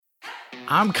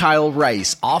I'm Kyle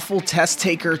Rice, awful test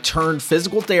taker turned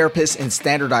physical therapist and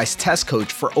standardized test coach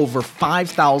for over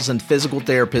 5,000 physical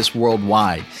therapists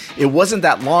worldwide. It wasn't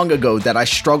that long ago that I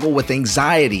struggled with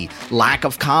anxiety, lack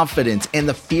of confidence, and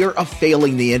the fear of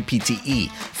failing the NPTE.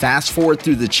 Fast forward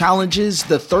through the challenges,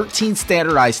 the 13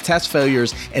 standardized test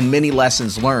failures, and many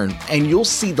lessons learned, and you'll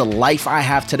see the life I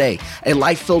have today, a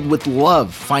life filled with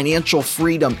love, financial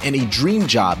freedom, and a dream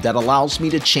job that allows me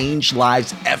to change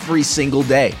lives every single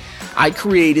day. I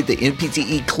created the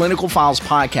NPTE Clinical Files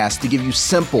podcast to give you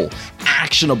simple,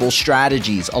 actionable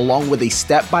strategies along with a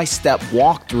step-by-step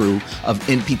walkthrough of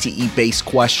NPTE-based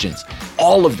questions.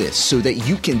 All of this so that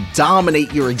you can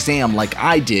dominate your exam like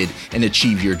I did and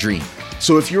achieve your dream.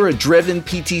 So if you're a driven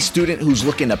PT student who's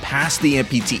looking to pass the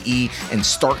NPTE and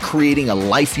start creating a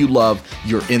life you love,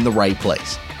 you're in the right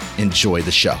place. Enjoy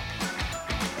the show.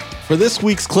 For this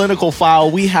week's clinical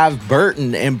file, we have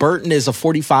Burton, and Burton is a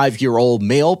 45-year-old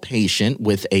male patient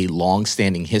with a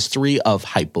long-standing history of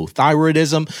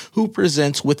hypothyroidism who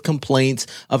presents with complaints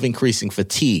of increasing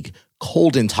fatigue,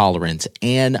 cold intolerance,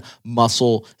 and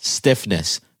muscle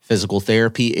stiffness. Physical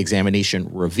therapy examination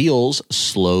reveals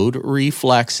slowed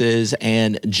reflexes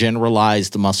and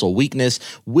generalized muscle weakness.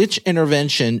 Which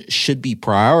intervention should be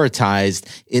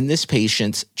prioritized in this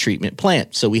patient's treatment plan?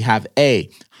 So we have A,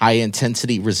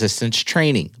 high-intensity resistance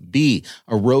training, B,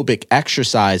 aerobic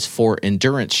exercise for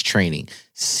endurance training,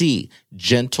 C,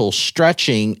 gentle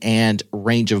stretching and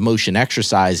range of motion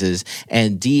exercises,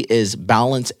 and D is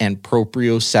balance and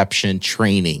proprioception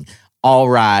training. All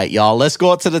right, y'all, let's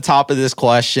go up to the top of this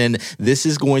question. This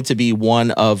is going to be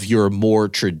one of your more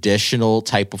traditional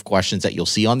type of questions that you'll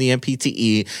see on the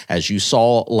NPTE. As you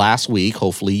saw last week,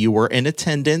 hopefully you were in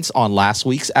attendance on last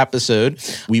week's episode.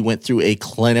 We went through a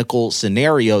clinical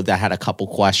scenario that had a couple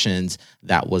questions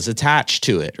that was attached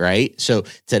to it, right? So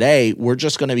today we're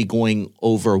just going to be going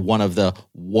over one of the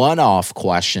one-off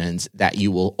questions that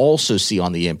you will also see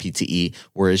on the NPTE,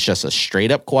 where it's just a straight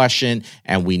up question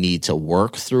and we need to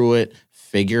work through it,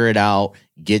 figure it out,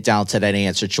 get down to that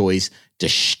answer choice,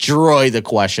 destroy the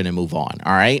question and move on.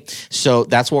 All right. So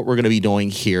that's what we're going to be doing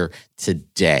here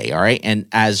today. All right. And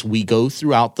as we go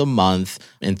throughout the month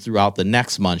and throughout the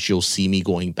next month, you'll see me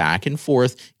going back and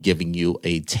forth, giving you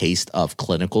a taste of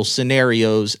clinical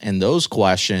scenarios and those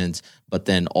questions, but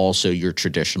then also your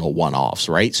traditional one-offs,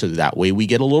 right? So that way we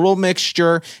get a little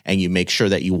mixture and you make sure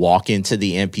that you walk into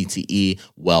the NPTE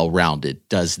well-rounded.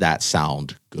 Does that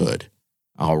sound good?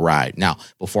 All right. Now,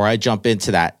 before I jump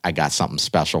into that, I got something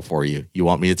special for you. You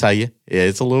want me to tell you?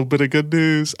 It's a little bit of good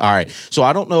news. All right. So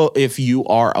I don't know if you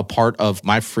are a part of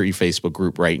my free Facebook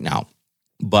group right now,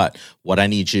 but what I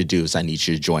need you to do is I need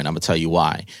you to join. I'm going to tell you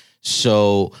why.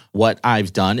 So what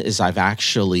I've done is I've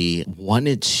actually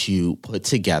wanted to put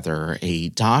together a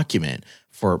document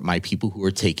for my people who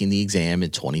are taking the exam in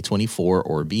 2024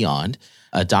 or beyond,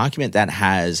 a document that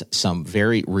has some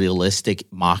very realistic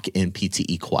mock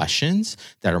NPTE questions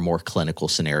that are more clinical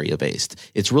scenario based.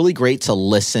 It's really great to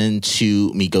listen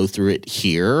to me go through it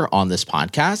here on this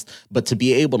podcast, but to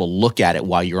be able to look at it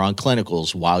while you're on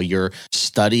clinicals, while you're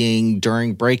studying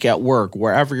during break at work,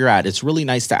 wherever you're at, it's really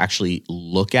nice to actually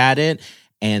look at it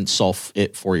and solve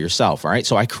it for yourself. All right.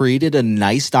 So I created a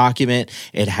nice document.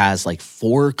 It has like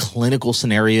 4 clinical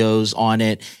scenarios on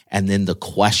it, and then the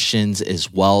questions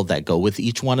as well that go with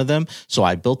each one of them. So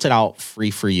I built it out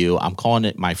free for you. I'm calling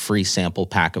it my free sample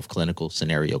pack of clinical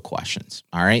scenario questions.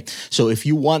 All right. So if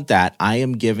you want that, I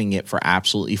am giving it for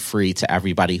absolutely free to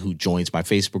everybody who joins my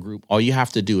Facebook group. All you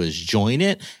have to do is join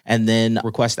it and then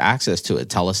request access to it.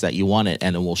 Tell us that you want it,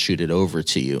 and then we'll shoot it over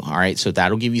to you. All right. So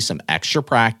that'll give you some extra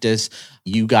practice.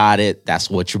 You got it.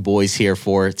 That's what your boy's here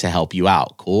for, to help you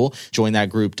out. Cool. Join that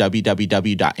group,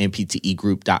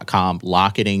 www.mptegroup.com.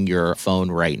 Lock it in your phone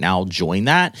right now. Join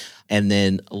that. And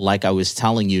then, like I was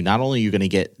telling you, not only are you going to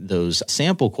get those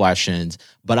sample questions,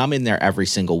 but I'm in there every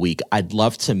single week. I'd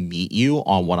love to meet you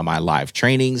on one of my live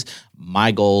trainings.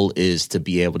 My goal is to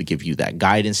be able to give you that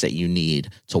guidance that you need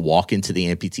to walk into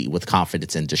the NPTE with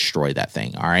confidence and destroy that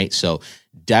thing. All right. So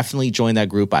definitely join that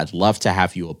group. I'd love to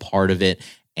have you a part of it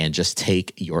and just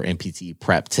take your NPTE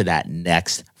prep to that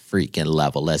next freaking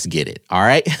level. Let's get it. All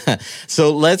right.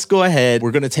 So let's go ahead.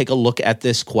 We're going to take a look at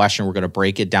this question. We're going to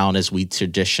break it down as we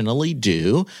traditionally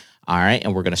do. All right.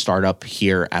 And we're going to start up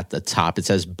here at the top. It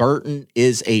says Burton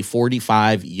is a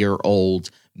 45-year-old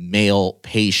male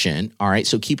patient. All right.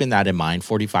 So keeping that in mind,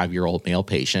 45-year-old male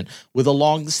patient with a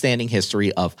long-standing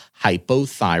history of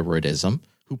hypothyroidism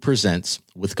who presents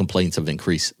with complaints of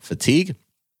increased fatigue,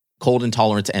 cold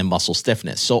intolerance, and muscle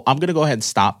stiffness. So I'm going to go ahead and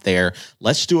stop there.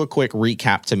 Let's do a quick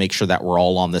recap to make sure that we're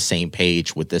all on the same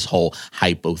page with this whole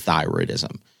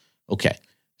hypothyroidism. Okay.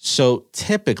 So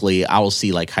typically I will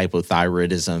see like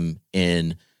hypothyroidism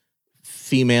in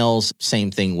females,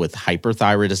 same thing with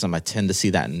hyperthyroidism. I tend to see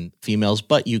that in females,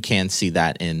 but you can see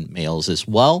that in males as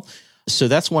well. So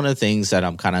that's one of the things that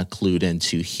I'm kind of clued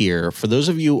into here. For those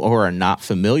of you who are not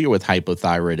familiar with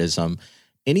hypothyroidism,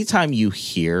 anytime you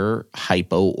hear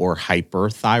hypo or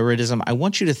hyperthyroidism, I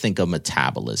want you to think of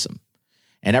metabolism.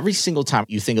 And every single time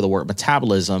you think of the word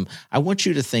metabolism, I want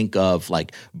you to think of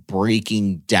like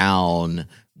breaking down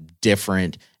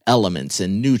different elements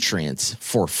and nutrients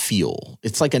for fuel.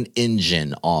 It's like an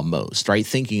engine almost, right?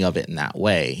 Thinking of it in that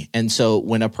way. And so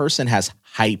when a person has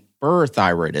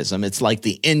hyperthyroidism, it's like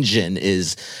the engine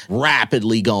is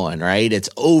rapidly going, right? It's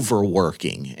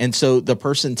overworking. And so the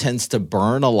person tends to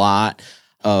burn a lot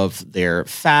of their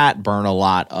fat, burn a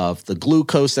lot of the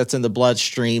glucose that's in the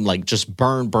bloodstream, like just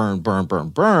burn,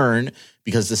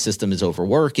 because the system is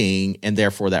overworking. And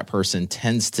therefore that person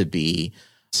tends to be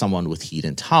someone with heat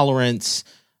intolerance,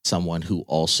 someone who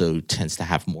also tends to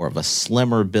have more of a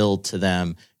slimmer build to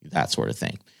them, that sort of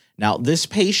thing. Now, this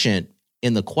patient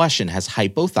in the question has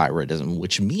hypothyroidism,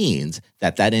 which means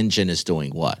that engine is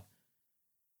doing what?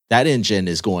 That engine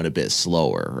is going a bit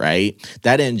slower, right?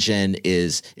 That engine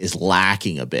is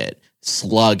lacking a bit,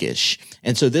 sluggish.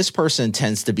 And so this person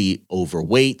tends to be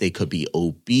overweight. They could be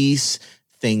obese.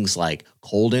 Things like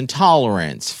cold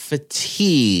intolerance,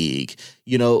 fatigue,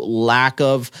 lack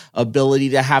of ability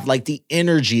to have like the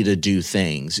energy to do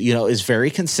things, is very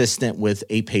consistent with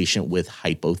a patient with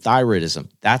hypothyroidism.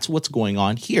 That's what's going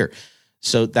on here.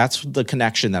 So that's the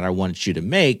connection that I wanted you to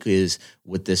make is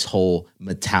with this whole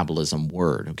metabolism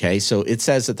word, okay? So it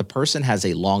says that the person has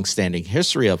a long-standing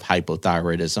history of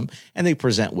hypothyroidism, and they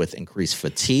present with increased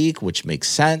fatigue, which makes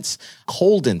sense,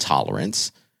 cold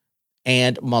intolerance,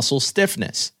 and muscle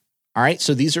stiffness. All right,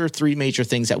 so these are three major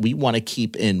things that we want to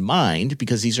keep in mind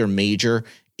because these are major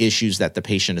issues that the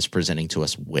patient is presenting to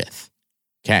us with.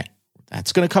 Okay,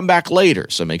 that's going to come back later,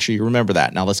 so make sure you remember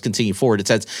that. Now let's continue forward. It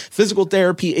says, physical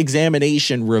therapy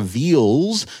examination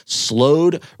reveals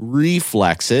slowed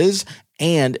reflexes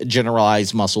and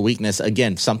generalized muscle weakness.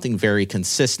 Again, something very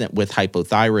consistent with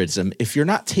hypothyroidism. If you're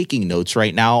not taking notes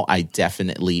right now, I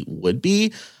definitely would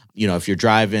be. If you're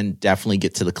driving, definitely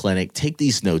get to the clinic, take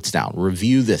these notes down,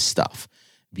 review this stuff,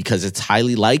 because it's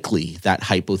highly likely that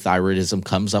hypothyroidism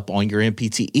comes up on your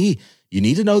MPTE. You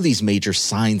need to know these major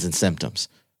signs and symptoms.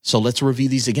 So let's review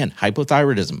these again.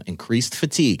 Hypothyroidism, increased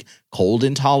fatigue, cold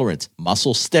intolerance,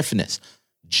 muscle stiffness,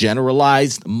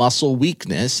 generalized muscle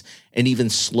weakness, and even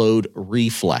slowed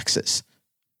reflexes.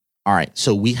 All right,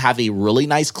 so we have a really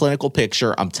nice clinical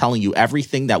picture. I'm telling you,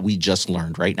 everything that we just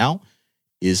learned right now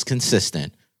is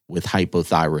consistent with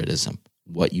hypothyroidism,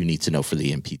 what you need to know for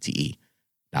the MPTE.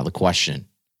 Now the question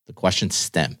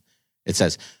stem. It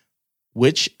says,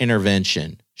 which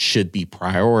intervention should be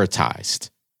prioritized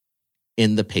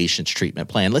in the patient's treatment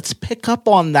plan? Let's pick up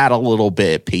on that a little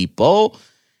bit, people.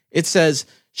 It says,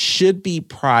 should be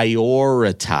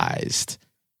prioritized.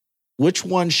 Which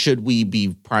one should we be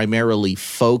primarily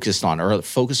focused on or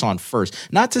focus on first?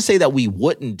 Not to say that we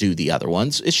wouldn't do the other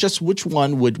ones. It's just which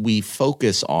one would we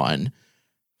focus on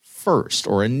first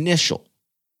or initial,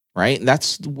 right? And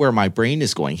that's where my brain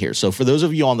is going here. So for those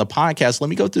of you on the podcast, let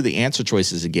me go through the answer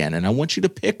choices again. And I want you to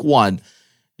pick one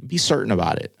and be certain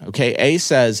about it. Okay. A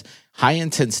says high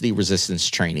intensity resistance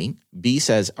training. B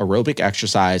says aerobic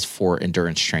exercise for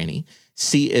endurance training.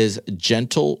 C is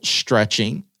gentle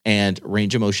stretching and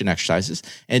range of motion exercises.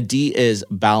 And D is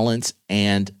balance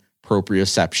and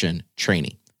proprioception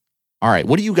training. All right.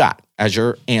 What do you got as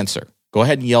your answer? Go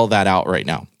ahead and yell that out right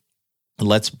now.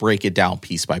 Let's break it down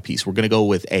piece by piece. We're going to go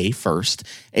with A first.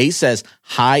 A says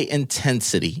high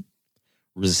intensity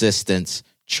resistance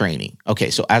training. Okay,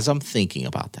 so as I'm thinking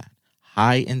about that,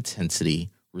 high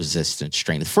intensity resistance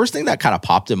training, the first thing that kind of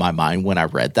popped in my mind when I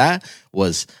read that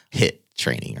was HIIT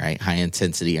training, right? High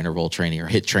intensity interval training or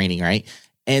HIIT training, right?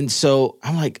 And so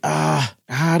I'm like, I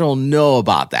don't know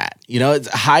about that. It's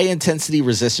high intensity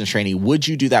resistance training. Would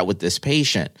you do that with this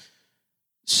patient?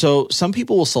 So some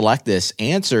people will select this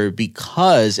answer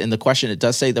because in the question, it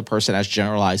does say the person has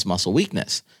generalized muscle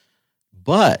weakness.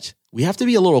 But we have to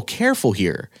be a little careful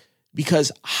here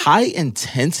because high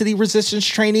intensity resistance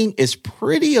training is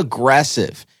pretty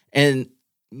aggressive and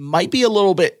might be a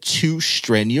little bit too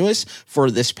strenuous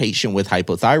for this patient with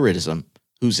hypothyroidism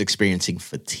who's experiencing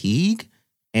fatigue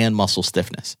and muscle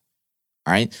stiffness.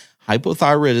 All right.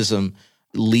 Hypothyroidism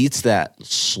leads that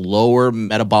slower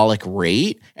metabolic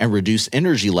rate and reduced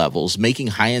energy levels, making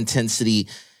high intensity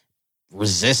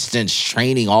resistance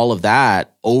training, all of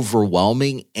that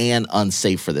overwhelming and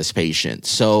unsafe for this patient.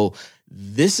 So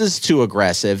this is too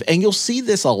aggressive. And you'll see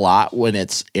this a lot when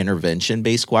it's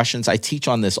intervention-based questions. I teach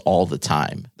on this all the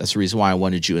time. That's the reason why I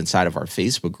wanted you inside of our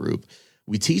Facebook group.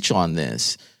 We teach on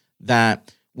this,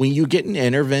 that when you get an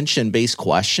intervention-based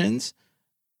questions,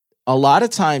 a lot of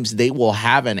times they will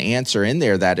have an answer in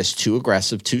there that is too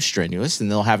aggressive, too strenuous,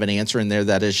 and they'll have an answer in there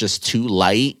that is just too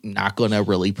light, not going to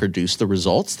really produce the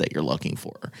results that you're looking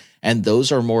for. And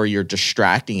those are more your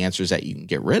distracting answers that you can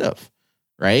get rid of,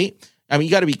 right? I mean,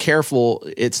 you got to be careful.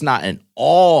 It's not in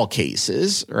all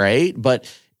cases, right?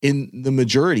 But in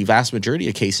the vast majority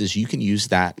of cases, you can use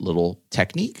that little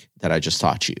technique that I just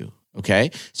taught you, okay?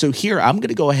 So here, I'm going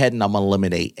to go ahead and I'm going to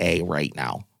eliminate A right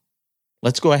now.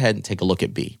 Let's go ahead and take a look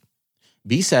at B.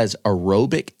 B says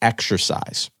aerobic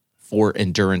exercise for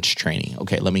endurance training.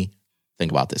 Okay, let me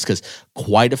think about this because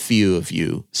quite a few of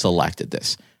you selected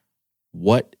this.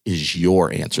 What is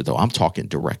your answer, though? I'm talking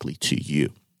directly to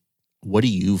you. What do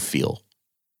you feel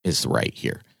is right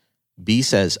here? B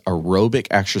says aerobic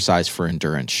exercise for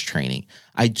endurance training.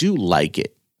 I do like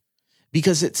it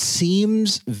because it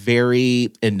seems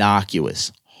very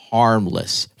innocuous,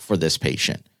 harmless for this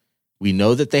patient. We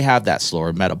know that they have that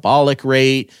slower metabolic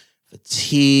rate,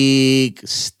 fatigue,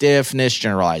 stiffness,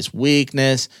 generalized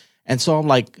weakness. And so I'm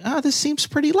like, this seems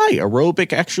pretty light.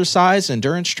 Aerobic exercise,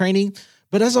 endurance training.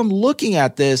 But as I'm looking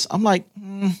at this, I'm like,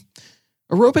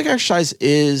 aerobic exercise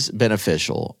is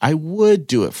beneficial. I would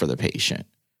do it for the patient.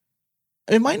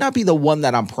 It might not be the one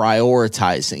that I'm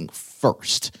prioritizing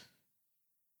first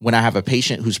when I have a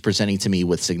patient who's presenting to me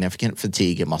with significant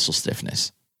fatigue and muscle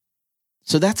stiffness.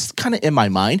 So that's kind of in my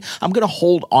mind. I'm going to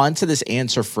hold on to this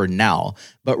answer for now,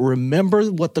 but remember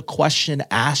what the question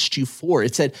asked you for.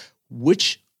 It said,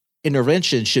 which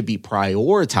intervention should be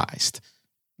prioritized,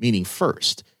 meaning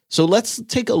first. So let's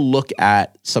take a look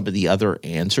at some of the other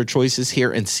answer choices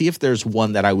here and see if there's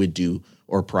one that I would do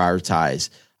or prioritize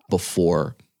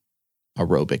before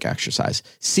aerobic exercise.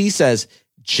 C says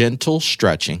gentle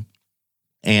stretching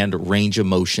and range of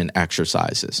motion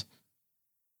exercises.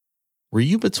 Were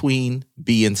you between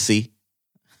B and C?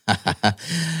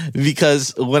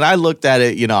 Because when I looked at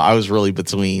it, I was really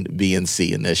between B and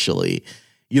C initially.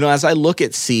 As I look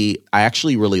at C, I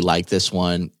actually really like this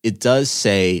one. It does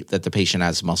say that the patient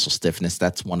has muscle stiffness.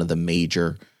 That's one of the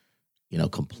major,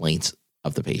 complaints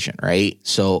of the patient, right?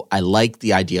 So I like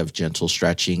the idea of gentle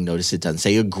stretching. Notice it doesn't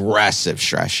say aggressive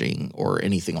stretching or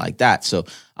anything like that. So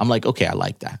I'm like, okay, I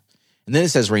like that. And then it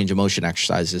says range of motion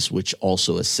exercises, which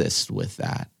also assist with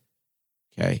that.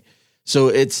 Okay. So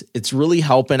it's really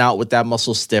helping out with that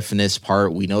muscle stiffness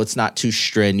part. We know it's not too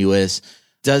strenuous.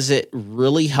 Does it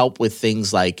really help with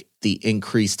things like the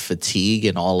increased fatigue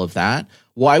and all of that?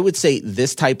 Well, I would say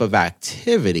this type of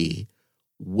activity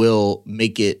will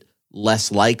make it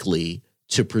less likely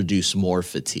to produce more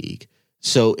fatigue.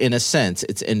 So in a sense,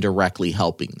 it's indirectly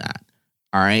helping that.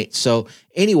 All right. So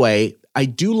anyway, I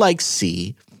do like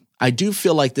C. I do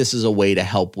feel like this is a way to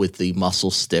help with the muscle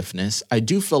stiffness. I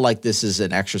do feel like this is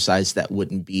an exercise that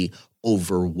wouldn't be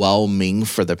overwhelming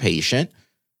for the patient.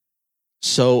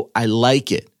 So I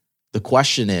like it. The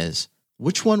question is,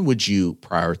 which one would you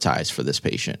prioritize for this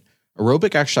patient?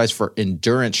 Aerobic exercise for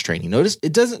endurance training. Notice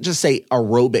it doesn't just say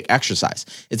aerobic exercise.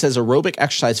 It says aerobic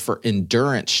exercise for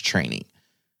endurance training.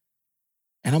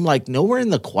 And I'm like, nowhere in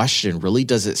the question really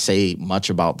does it say much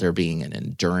about there being an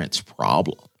endurance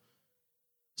problem.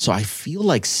 So I feel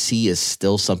like C is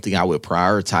still something I would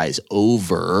prioritize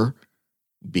over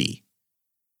B.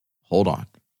 Hold on.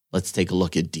 Let's take a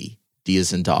look at D. D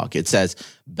as in dog. It says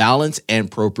balance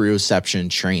and proprioception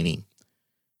training.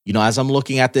 As I'm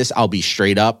looking at this, I'll be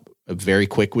straight up, very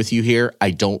quick with you here.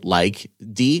 I don't like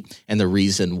D. And the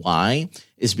reason why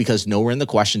is because nowhere in the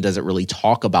question does it really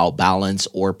talk about balance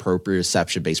or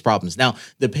proprioception-based problems. Now,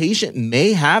 the patient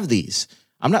may have these.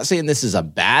 I'm not saying this is a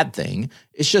bad thing.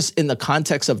 It's just in the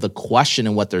context of the question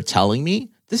and what they're telling me,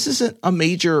 this isn't a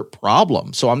major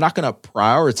problem. So I'm not going to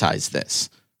prioritize this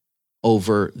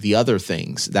over the other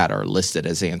things that are listed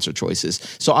as answer choices.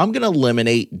 So I'm going to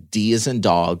eliminate D as in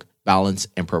dog, balance,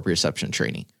 and proprioception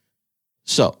training.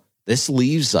 So this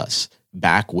leaves us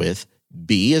back with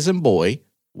B as in boy,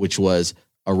 which was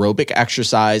aerobic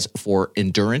exercise for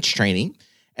endurance training,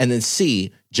 and then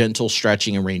C, gentle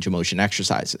stretching and range of motion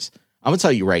exercises. I'm going to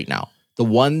tell you right now, the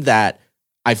one that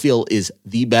I feel is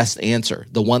the best answer,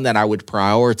 the one that I would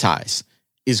prioritize,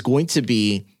 is going to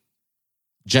be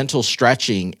gentle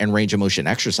stretching and range of motion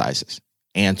exercises.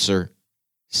 Answer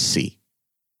C.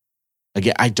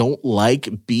 Again, I don't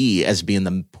like B as being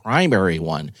the primary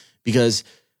one because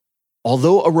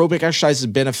although aerobic exercise is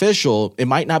beneficial, it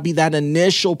might not be that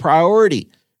initial priority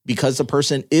because the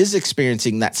person is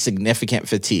experiencing that significant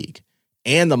fatigue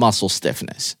and the muscle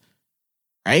stiffness.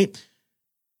 right?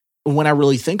 When I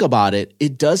really think about it,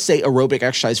 it does say aerobic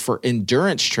exercise for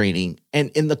endurance training. And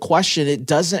in the question, it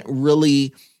doesn't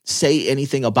really say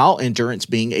anything about endurance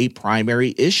being a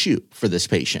primary issue for this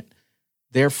patient.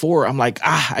 Therefore, I'm like,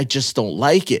 I just don't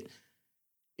like it.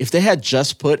 If they had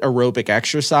just put aerobic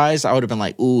exercise, I would have been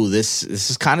like, ooh, this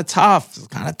is kind of tough. It's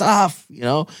kind of tough, you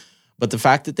know? But the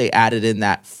fact that they added in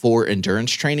that for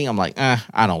endurance training, I'm like,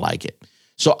 I don't like it.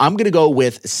 So I'm going to go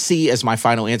with C as my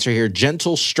final answer here.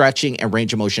 Gentle stretching and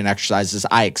range of motion exercises.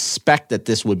 I expect that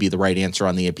this would be the right answer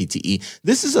on the NPTE.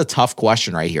 This is a tough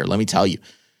question right here. Let me tell you.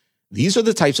 These are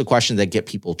the types of questions that get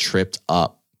people tripped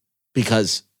up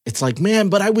because it's like, man,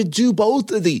 but I would do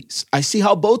both of these. I see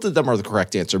how both of them are the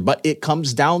correct answer, but it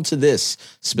comes down to this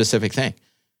specific thing.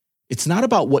 It's not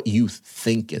about what you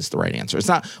think is the right answer. It's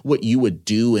not what you would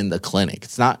do in the clinic.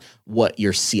 It's not what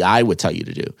your CI would tell you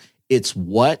to do. It's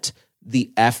what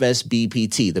the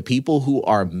FSBPT, the people who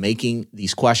are making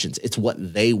these questions, it's what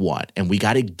they want. And we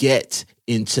got to get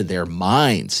into their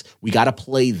minds. We got to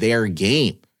play their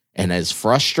game. And as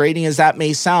frustrating as that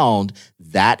may sound,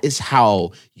 that is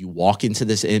how you walk into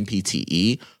this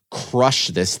NPTE, crush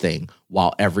this thing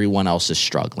while everyone else is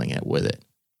struggling with it.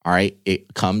 All right.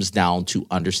 It comes down to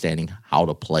understanding how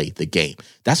to play the game.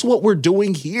 That's what we're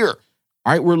doing here.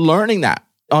 All right. We're learning that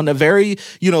on a very,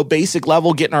 basic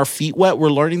level, getting our feet wet. We're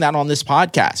learning that on this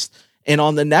podcast. And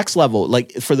on the next level,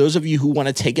 like for those of you who want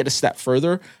to take it a step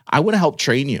further, I want to help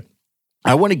train you.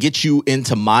 I want to get you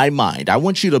into my mind. I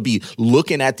want you to be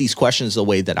looking at these questions the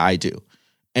way that I do.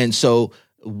 And so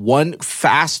one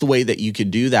fast way that you can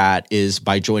do that is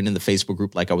by joining the Facebook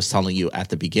group, like I was telling you at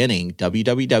the beginning,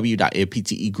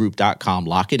 www.mptegroup.com.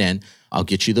 Lock it in. I'll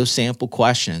get you those sample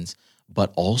questions.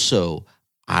 But also,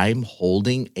 I'm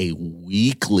holding a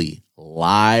weekly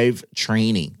live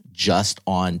training just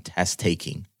on test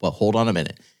taking. But hold on a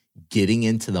minute. Getting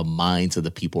into the minds of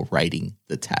the people writing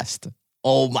the test.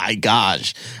 Oh my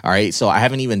gosh. All right. So I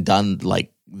haven't even done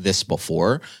like this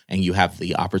before, and you have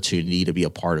the opportunity to be a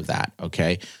part of that.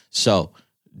 Okay. So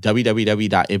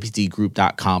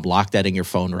www.mptegroup.com, lock that in your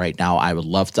phone right now. I would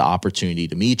love the opportunity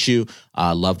to meet you.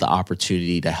 Love the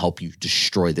opportunity to help you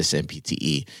destroy this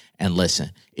NPTE. And listen,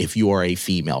 if you are a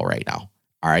female right now,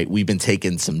 all right, we've been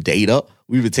taking some data.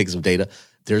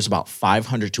 There's about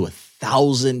 500 to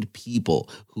 1,000 people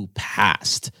who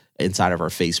passed inside of our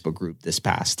Facebook group this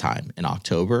past time in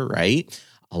October, right?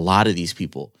 A lot of these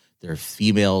people, they're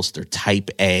females, they're type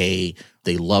A,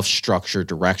 they love structure,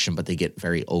 direction, but they get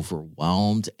very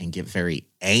overwhelmed and get very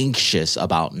anxious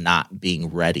about not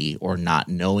being ready or not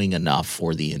knowing enough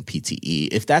for the NPTE.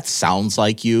 If that sounds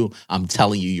like you, I'm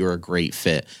telling you, you're a great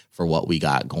fit for what we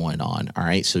got going on. All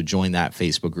right. So join that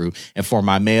Facebook group. And for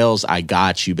my males, I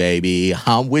got you, baby.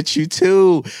 I'm with you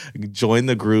too. Join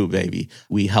the group, baby.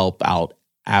 We help out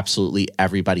absolutely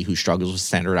everybody who struggles with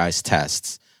standardized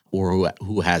tests or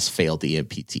who has failed the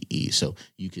NPTE. So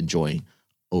you can join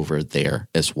over there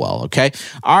as well. Okay.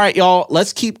 All right, y'all,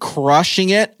 let's keep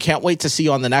crushing it. Can't wait to see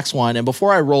you on the next one. And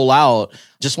before I roll out,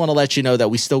 just want to let you know that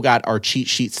we still got our cheat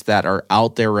sheets that are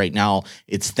out there right now.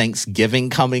 It's Thanksgiving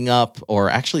coming up, or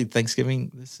actually Thanksgiving,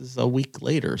 this is a week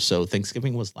later. So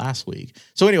Thanksgiving was last week.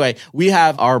 So anyway, we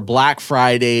have our Black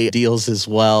Friday deals as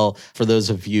well for those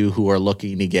of you who are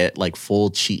looking to get like full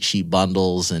cheat sheet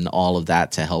bundles and all of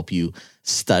that to help you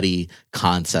study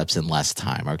concepts in less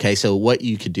time. Okay. So what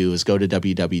you could do is go to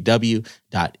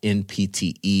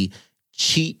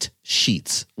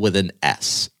www.nptecheatsheets with an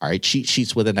S. All right.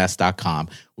 cheatsheetswithan s.com.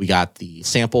 We got the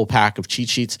sample pack of cheat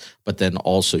sheets, but then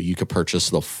also you could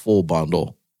purchase the full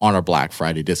bundle on our Black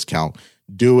Friday discount.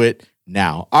 Do it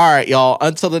now. All right, y'all.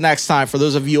 Until the next time, for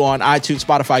those of you on iTunes,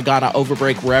 Spotify, Ghana,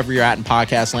 Overbreak, wherever you're at in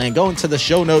podcast land, go into the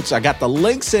show notes. I got the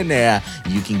links in there.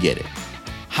 You can get it.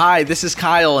 Hi, this is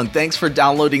Kyle, and thanks for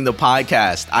downloading the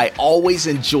podcast. I always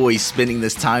enjoy spending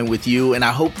this time with you, and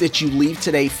I hope that you leave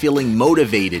today feeling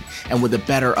motivated and with a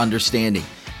better understanding.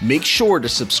 Make sure to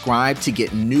subscribe to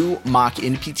get new mock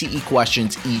NPTE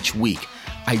questions each week.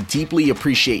 I deeply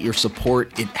appreciate your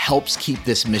support. It helps keep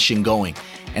this mission going.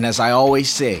 And as I always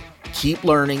say, keep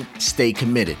learning, stay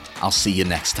committed. I'll see you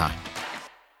next time.